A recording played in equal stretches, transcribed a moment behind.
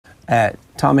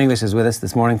Tom English is with us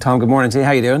this morning. Tom, good morning to you.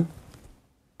 How are you doing?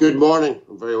 Good morning.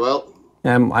 I'm very well.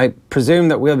 I presume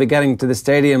that we'll be getting to the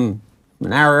stadium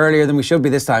an hour earlier than we should be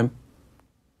this time.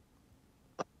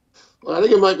 Well, I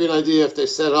think it might be an idea if they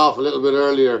set off a little bit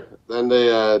earlier than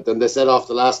they set off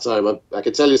the last time. I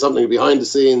can tell you something behind the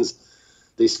scenes.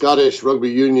 The Scottish rugby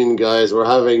union guys were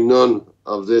having none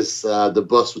of this the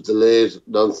bus was delayed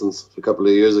nonsense a couple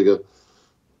of years ago.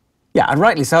 Yeah, and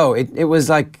rightly so. It was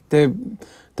like the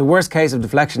worst case of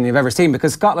deflection you've ever seen,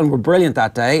 because Scotland were brilliant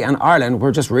that day and Ireland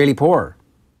were just really poor.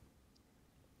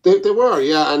 They were,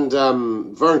 yeah, and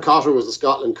Vern Cotter was the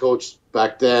Scotland coach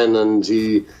back then, and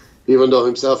he, even though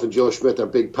himself and Joe Schmidt are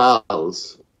big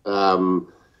pals,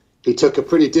 he took a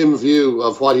pretty dim view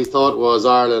of what he thought was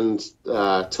Ireland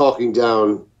talking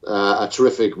down a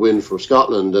terrific win for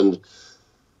Scotland, and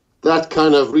that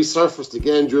kind of resurfaced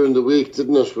again during the week,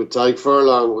 didn't it? With Tyke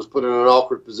Furlong was put in an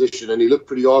awkward position, and he looked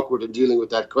pretty awkward in dealing with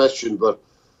that question. But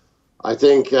I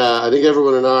think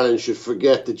everyone in Ireland should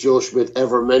forget that Joe Schmidt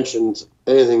ever mentioned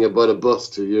anything about a bus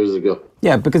 2 years ago.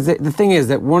 Yeah, because the thing is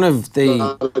that one of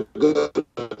the...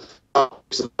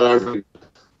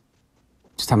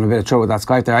 Just having a bit of trouble with that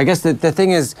Skype there. I guess the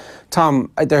thing is,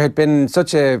 Tom, there had been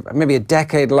such maybe a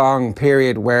decade-long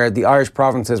period where the Irish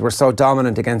provinces were so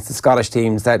dominant against the Scottish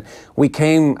teams that we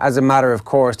came as a matter of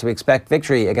course to expect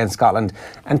victory against Scotland.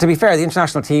 And to be fair, the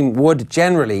international team would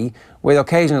generally, with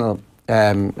occasional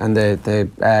and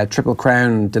the Triple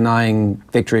Crown denying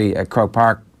victory at Croke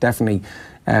Park definitely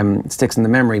sticks in the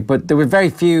memory. But there were very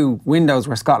few windows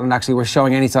where Scotland actually were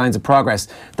showing any signs of progress.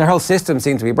 Their whole system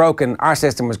seemed to be broken. Our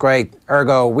system was great,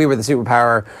 ergo we were the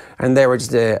superpower, and they were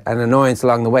just an annoyance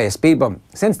along the way, a speed bump.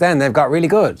 Since then, they've got really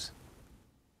good.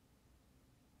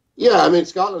 Yeah, I mean,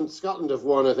 Scotland have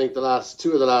won, I think,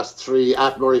 two of the last three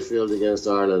at Murrayfield against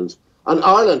Ireland. And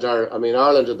Ireland are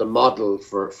the model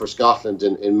for Scotland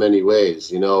in many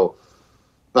ways, you know.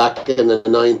 Back in the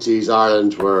 90s,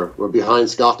 Ireland were behind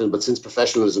Scotland, but since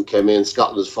professionalism came in,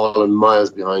 Scotland has fallen miles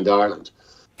behind Ireland.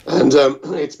 And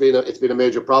it's been a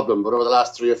major problem. But over the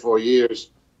last 3 or 4 years,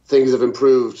 things have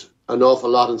improved an awful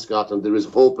lot in Scotland. There is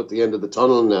hope at the end of the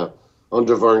tunnel now,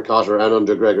 under Vern Cotter and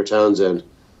under Gregor Townsend.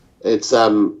 I'd say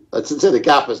the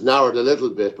gap has narrowed a little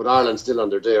bit, but Ireland's still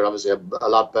under there, obviously a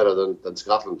lot better than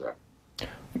Scotland are.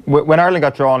 When Ireland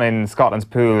got drawn in Scotland's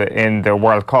pool in the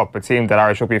World Cup, it seemed that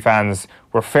Irish rugby fans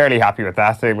were fairly happy with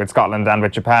that, with Scotland and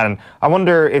with Japan. I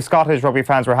wonder if Scottish rugby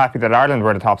fans were happy that Ireland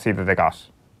were the top seed that they got.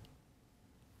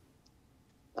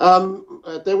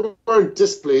 They weren't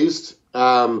displeased.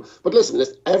 But listen,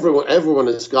 everyone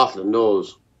in Scotland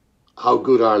knows how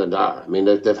good Ireland are. I mean,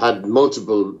 they've had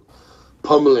multiple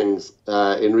pummelings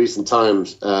in recent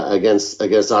times against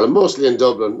Ireland, mostly in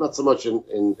Dublin, not so much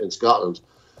in Scotland.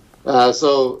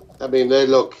 So, I mean, they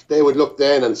would look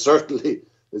then, and certainly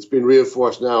it's been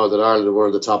reinforced now that Ireland are one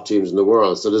of the top teams in the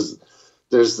world. So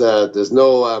there was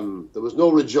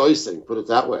no rejoicing, put it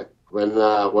that way, when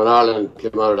Ireland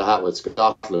came out of the hat with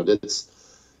Scotland.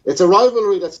 It's a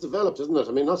rivalry that's developed, isn't it?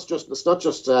 I mean, it's not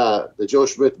just the Joe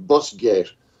Schmidt bus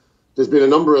gate. There's been a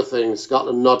number of things.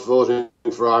 Scotland not voting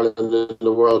for Ireland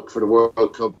for the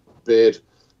World Cup bid.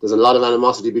 There's a lot of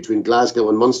animosity between Glasgow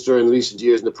and Munster in recent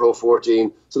years in the Pro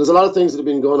 14. So there's a lot of things that have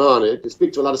been going on. I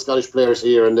speak to a lot of Scottish players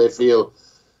here, and they feel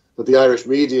that the Irish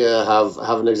media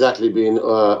haven't exactly been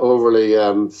overly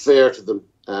fair to them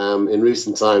in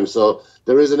recent times. So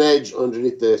there is an edge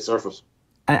underneath the surface.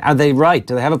 Are they right?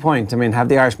 Do they have a point? I mean, have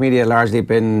the Irish media largely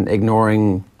been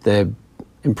ignoring the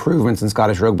improvements in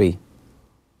Scottish rugby?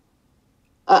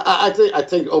 I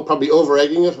think probably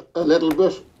over-egging it a little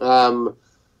bit.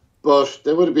 But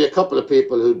there would be a couple of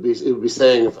people who'd be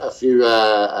saying a few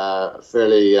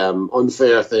fairly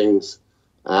unfair things.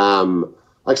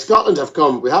 Like Scotland have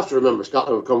come, we have to remember,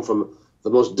 Scotland have come from the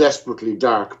most desperately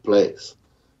dark place.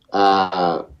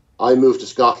 I moved to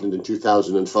Scotland in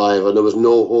 2005, and there was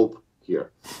no hope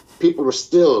here. People were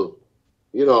still,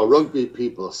 rugby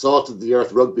people, salt of the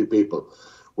earth rugby people,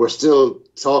 were still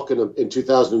talking in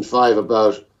 2005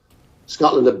 about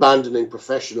Scotland abandoning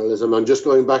professionalism and just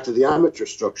going back to the amateur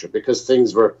structure because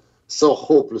things were so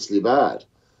hopelessly bad.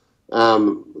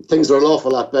 Things are an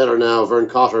awful lot better now. Vern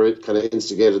Cotter kind of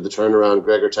instigated the turnaround.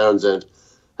 Gregor Townsend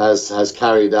has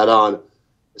carried that on.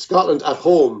 Scotland at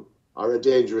home are a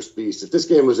dangerous beast. If this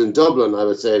game was in Dublin, I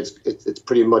would say it's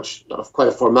pretty much quite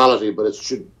a formality, but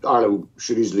Ireland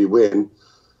should easily win.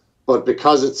 But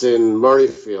because it's in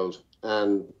Murrayfield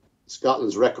and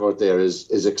Scotland's record there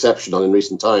is exceptional in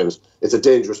recent times, it's a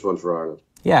dangerous one for Ireland.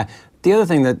 Yeah. The other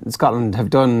thing that Scotland have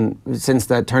done since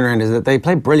that turnaround is that they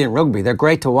play brilliant rugby. They're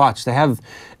great to watch. They have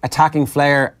attacking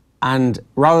flair And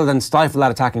rather than stifle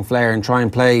that attacking flair and try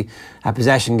and play a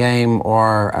possession game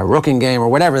or a rooking game or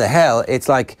whatever the hell, it's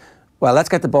like, well, let's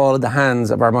get the ball in the hands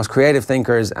of our most creative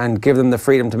thinkers and give them the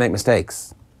freedom to make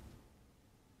mistakes.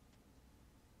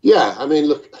 Yeah, I mean,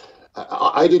 look,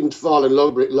 I didn't fall in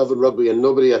love with rugby, and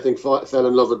nobody, I think, fell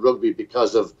in love with rugby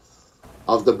because of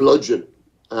the bludgeon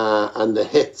and the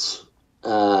hits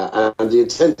and the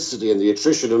intensity and the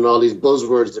attrition and all these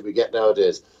buzzwords that we get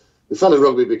nowadays. We fell in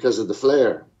rugby because of the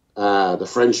flair, the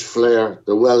French flair,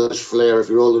 the Welsh flair, if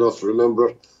you're old enough to remember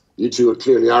it. You two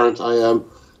clearly aren't, I am.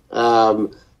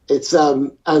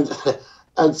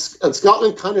 And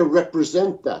Scotland kind of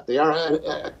represent that. They are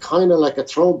a kind of like a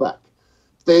throwback.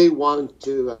 They want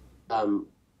to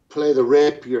play the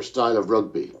rapier style of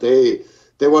rugby. They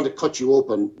want to cut you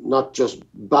open, not just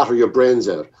batter your brains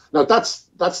out. Now that's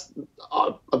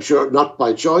I'm sure not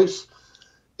by choice.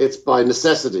 It's by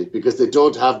necessity, because they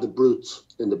don't have the brutes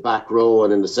in the back row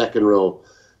and in the second row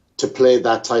to play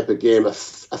that type of game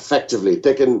effectively.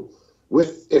 They can,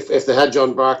 if they had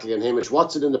John Barkley and Hamish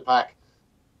Watson in the pack,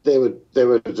 they would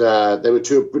do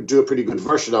a pretty good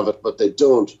version of it, but they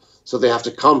don't. So they have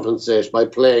to compensate by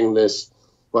playing this,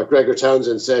 what Gregor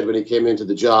Townsend said when he came into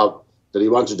the job, that he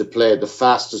wanted to play the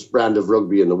fastest brand of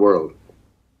rugby in the world.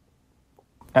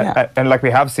 And like,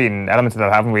 we have seen elements of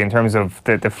that, haven't we, in terms of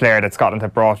the flair that Scotland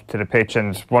have brought to the pitch.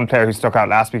 And one player who stuck out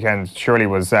last weekend surely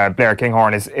was Blair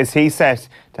Kinghorn. Is he set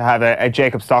to have a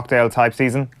Jacob Stockdale type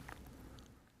season?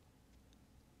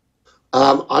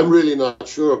 I'm really not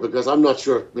sure, because I'm not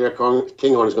sure Blair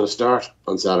Kinghorn is going to start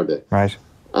on Saturday. Right.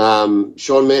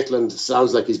 Sean Maitland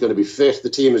sounds like he's going to be fit. The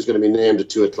team is going to be named at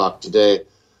 2 o'clock today.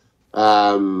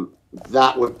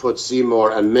 That would put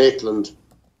Seymour and Maitland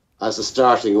as the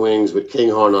starting wings with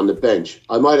Kinghorn on the bench.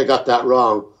 I might have got that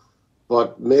wrong,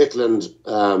 but Maitland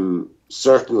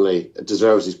certainly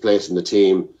deserves his place in the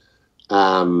team.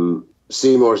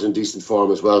 Seymour's in decent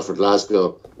form as well for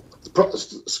Glasgow.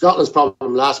 Scotland's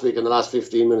problem last week in the last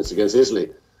 15 minutes against Italy,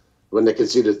 when they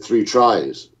conceded 3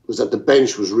 tries, was that the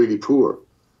bench was really poor.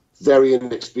 Very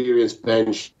inexperienced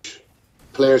bench,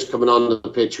 players coming on the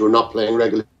pitch who are not playing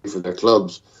regularly for their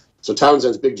clubs. So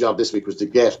Townsend's big job this week was to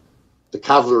get the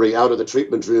cavalry out of the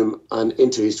treatment room and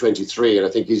into his 23, and I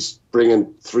think he's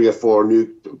bringing 3 or 4 new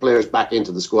players back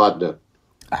into the squad now.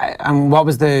 And what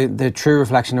was the true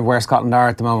reflection of where Scotland are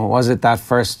at the moment? Was it that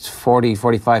first 40,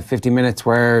 45, 50 minutes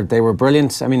where they were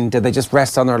brilliant? I mean, did they just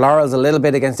rest on their laurels a little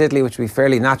bit against Italy, which would be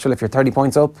fairly natural if you're 30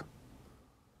 points up?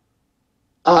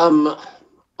 I'm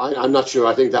not sure.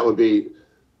 I think that would be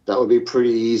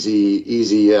pretty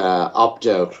easy opt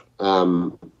out.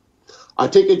 I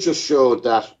think it just showed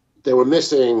that they were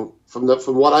missing from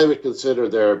what I would consider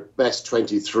their best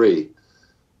 23.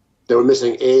 They were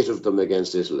missing 8 of them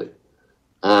against Italy.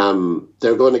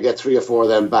 They're going to get 3 or 4 of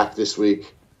them back this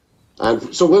week,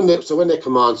 and so when they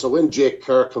come on, so when Jake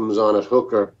Kerr comes on at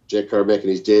hooker, Jake Kerr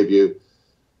making his debut,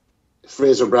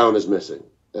 Fraser Brown is missing.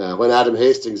 When Adam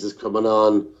Hastings is coming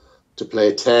on to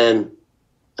play 10,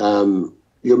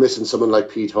 you're missing someone like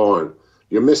Pete Horne.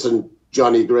 You're missing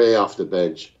Johnny Gray off the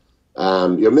bench.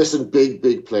 You're missing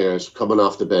big players coming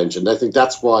off the bench, and I think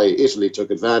that's why Italy took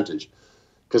advantage.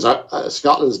 Because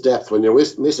Scotland's depth, when you're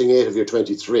missing 8 of your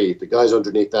 23, the guys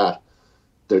underneath that,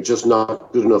 they're just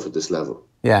not good enough at this level.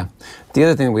 Yeah. The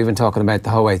other thing we've been talking about the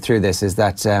whole way through this is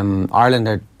that Ireland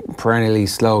are perennially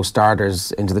slow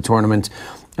starters into the tournament,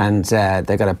 and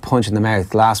they got a punch in the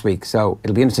mouth last week. So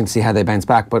it'll be interesting to see how they bounce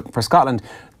back. But for Scotland,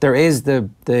 there is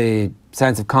the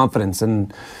sense of confidence,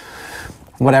 and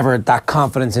whatever that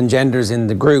confidence engenders in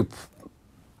the group.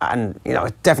 And, you know,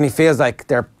 it definitely feels like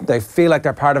they feel like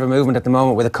they're part of a movement at the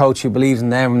moment, with a coach who believes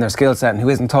in them and their skill set and who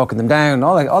isn't talking them down.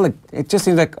 It just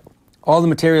seems like all the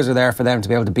materials are there for them to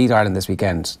be able to beat Ireland this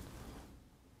weekend.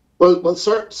 Well,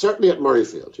 certainly at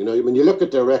Murrayfield. You know, when you look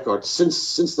at their record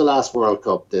since the last World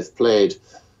Cup, they've played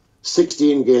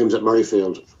 16 games at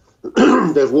Murrayfield.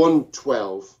 They've won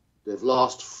 12. They've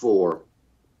lost 4.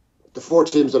 The 4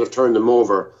 teams that have turned them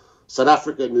over: South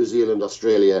Africa, New Zealand,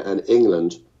 Australia, and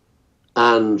England.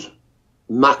 And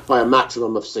by a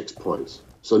maximum of 6 points.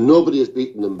 So nobody has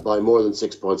beaten them by more than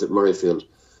 6 points at Murrayfield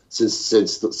since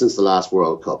the last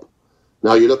World Cup.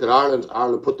 Now you look at Ireland.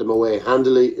 Ireland put them away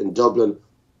handily in Dublin,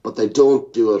 but they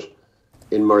don't do it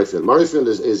in Murrayfield. Murrayfield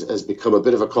has become a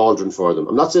bit of a cauldron for them.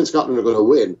 I'm not saying Scotland are going to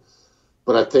win,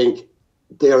 but I think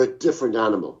they are a different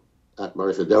animal at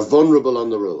Murrayfield. They're vulnerable on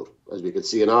the road, as we could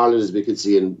see in Ireland, as we could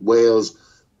see in Wales.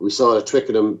 We saw it at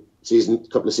Twickenham a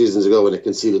couple of seasons ago when they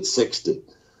conceded 60.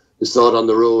 We saw it on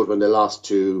the road when they lost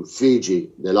to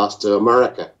Fiji. They lost to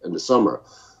America in the summer.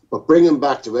 But bring them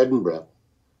back to Edinburgh,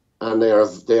 and they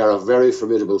are a very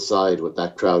formidable side with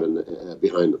that crowd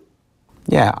behind them.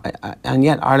 Yeah, and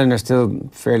yet Ireland are still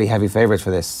fairly heavy favourites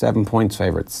for this, 7 points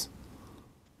favourites.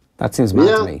 That seems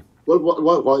mad to me. Well,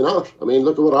 why not? I mean,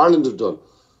 look at what Ireland have done.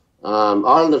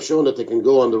 Ireland have shown that they can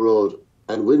go on the road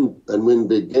and win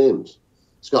big games.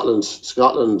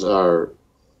 Scotland are,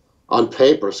 on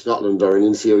paper, Scotland are an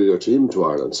inferior team to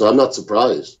Ireland. So I'm not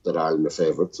surprised that Ireland are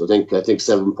favourites. I think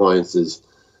 7 points is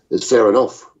fair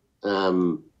enough.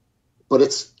 But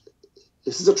this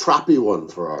is a trappy one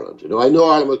for Ireland. You know, I know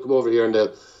Ireland will come over here and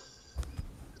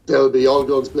they'll be all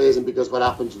guns blazing because what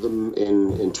happened to them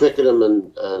in Twickenham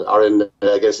and are in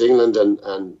against England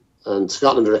and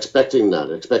Scotland are expecting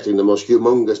the most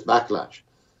humongous backlash.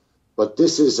 But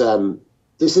this is a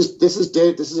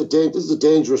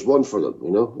dangerous one for them.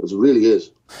 You know, it really is.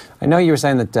 I know you were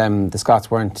saying that the Scots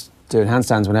weren't doing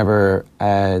handstands whenever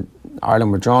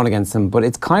Ireland were drawn against them, but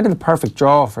it's kind of the perfect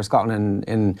draw for Scotland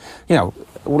in you know,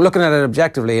 looking at it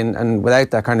objectively and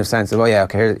without that kind of sense of, oh yeah,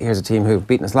 okay, here's a team who've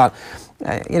beaten us a lot.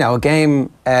 You know, a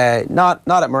game not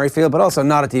at Murrayfield, but also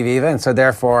not at TV event, so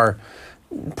therefore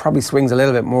probably swings a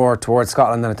little bit more towards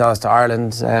Scotland than it does to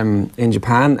Ireland in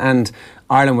Japan. And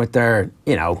Ireland with their,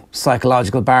 you know,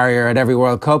 psychological barrier at every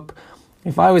World Cup.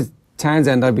 If I was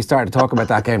Townsend, I'd be starting to talk about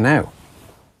that game now.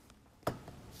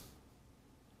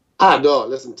 No,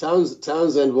 listen,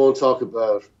 Townsend won't talk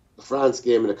about the France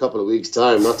game in a couple of weeks'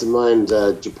 time, not to mind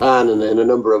Japan in a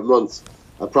number of months.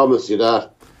 I promise you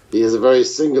that. He has a very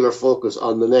singular focus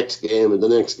on the next game and the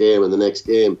next game and the next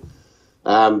game.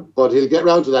 But he'll get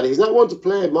round to that. He's not one to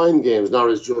play mind games, nor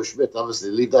is Joe Schmidt,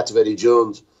 obviously. Leave that to Eddie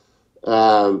Jones.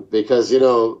 Because, you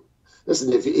know,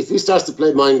 listen, if he starts to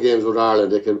play mind games with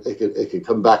Ireland, it can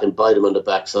come back and bite him on the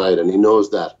backside, and he knows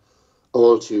that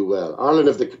all too well. Ireland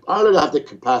have the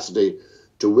capacity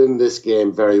to win this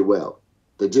game very well.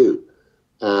 They do.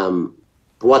 But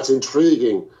what's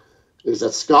intriguing is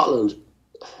that Scotland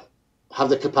have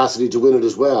the capacity to win it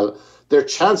as well. Their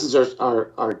chances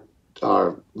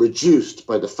are reduced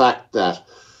by the fact that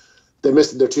they're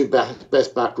missing their two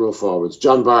best back row forwards.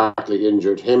 John Barkley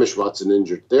injured, Hamish Watson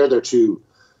injured. They're their two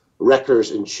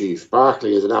wreckers in chief.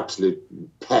 Barkley is an absolute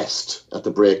pest at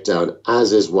the breakdown,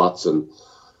 as is Watson.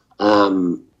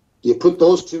 You put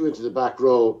those two into the back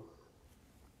row,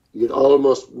 you'd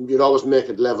always make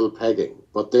it level pegging.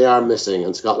 But they are missing,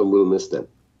 and Scotland will miss them.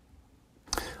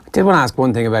 I did want to ask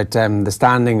one thing about the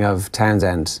standing of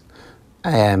Townsend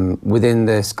within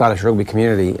the Scottish rugby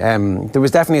community. There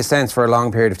was definitely a sense for a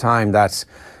long period of time that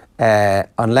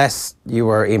unless you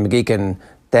were Ian McGeechan,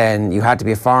 then you had to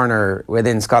be a foreigner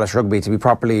within Scottish rugby to be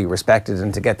properly respected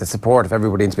and to get the support of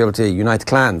everybody and to be able to unite the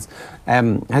clans.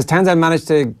 Has Townsend managed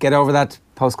to get over that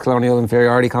post-colonial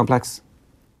inferiority complex?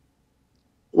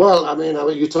 Well, I mean,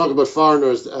 you talk about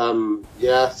foreigners.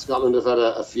 Yeah, Scotland have had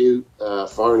a few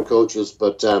foreign coaches,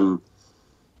 but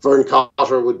Vern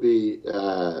Cotter would be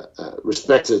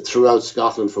respected throughout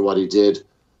Scotland for what he did.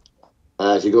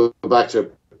 If you go back to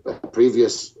a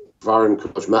previous foreign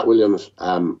coach, Matt Williams,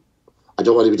 I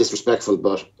don't want to be disrespectful,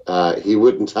 but he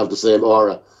wouldn't have the same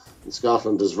aura in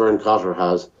Scotland as Vern Cotter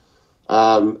has.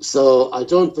 So I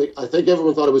think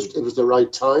everyone thought it was the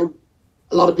right time.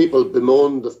 A lot of people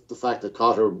bemoaned the fact that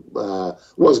Cotter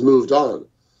was moved on,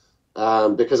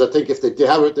 because I think if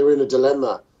they were in a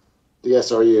dilemma, the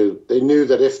SRU, they knew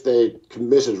that if they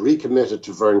recommitted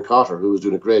to Vern Cotter, who was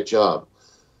doing a great job,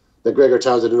 that Gregor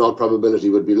Townsend in all probability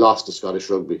would be lost to Scottish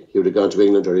rugby. He would have gone to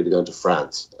England or he'd have gone to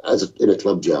France in a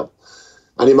club job,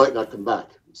 and he might not come back.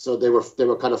 So they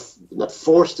were kind of not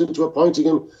forced into appointing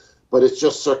him, but it's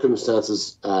just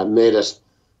circumstances made it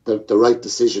the right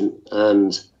decision.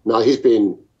 And now he's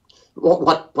been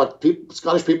what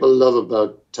Scottish people love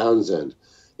about Townsend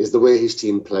is the way his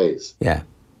team plays. Yeah.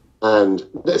 And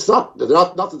it's not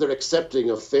that they're accepting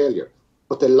of failure,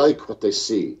 but they like what they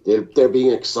see. They're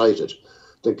being excited.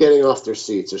 They're getting off their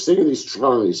seats. They're singing these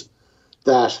tries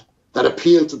that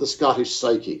appeal to the Scottish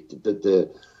psyche. The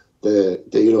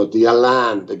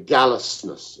elan, the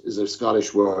gallousness is a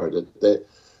Scottish word. They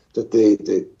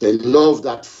love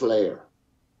that flair,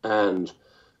 and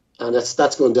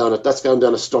that's gone down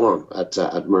a storm at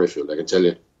Murrayfield, I can tell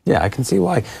you. Yeah, I can see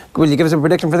why. Will you give us a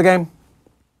prediction for the game?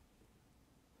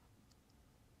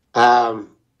 Oh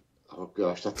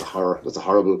gosh, that's a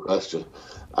horrible question.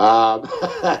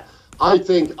 I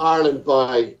think Ireland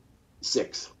by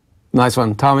 6. Nice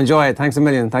one. Tom, enjoy it. Thanks a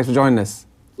million. Thanks for joining us.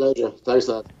 Pleasure. Thanks,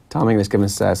 lad. Tom English giving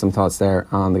us some thoughts there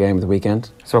on the game of the weekend.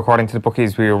 So according to the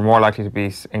bookies, we are more likely to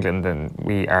beat England than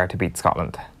we are to beat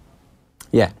Scotland.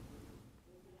 Yeah.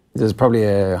 There's probably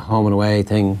a home and away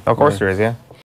thing. Of course there is, yeah.